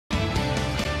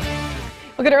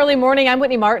Well, good early morning. I'm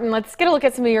Whitney Martin. Let's get a look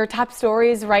at some of your top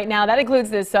stories right now. That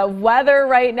includes this weather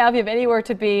right now. If you have anywhere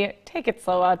to be, take it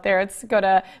slow out there. Let's go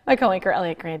to my co-anchor,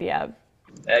 Elliot Grandia.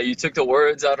 You took the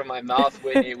words out of my mouth,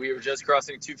 Whitney. We were just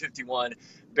crossing 251.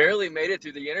 Barely made it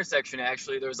through the intersection,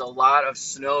 actually. There was a lot of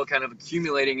snow kind of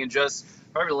accumulating in just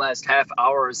probably the last half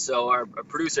hour or so. Our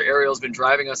producer, Ariel's been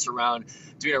driving us around,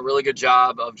 doing a really good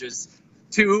job of just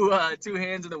two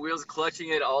hands on the wheels, clutching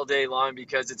it all day long,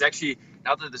 because it's actually,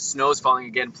 now that the snow's falling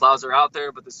again, plows are out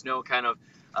there, but the snow kind of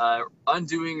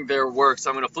undoing their work. So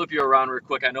I'm going to flip you around real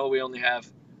quick. I know we only have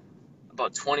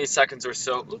about 20 seconds or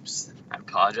so. Oops, I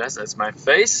apologize. That's my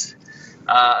face.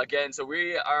 Again, so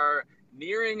we are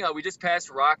nearing, we just passed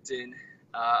Rockton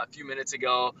a few minutes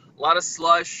ago. A lot of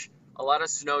slush, a lot of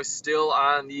snow still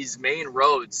on these main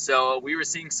roads. So we were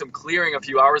seeing some clearing a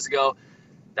few hours ago.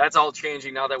 That's all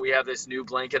changing now that we have this new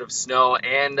blanket of snow,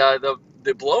 and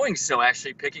the blowing snow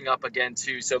actually picking up again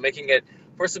too. So making it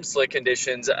for some slick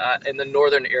conditions in the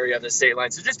northern area of the state line.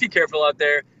 So just be careful out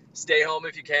there. Stay home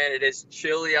if you can. It is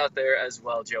chilly out there as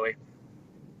well, Joey.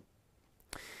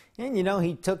 And you know,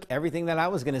 he took everything that I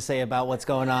was going to say about what's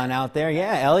going on out there.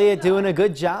 Yeah, Elliot doing a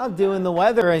good job doing the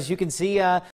weather. As you can see,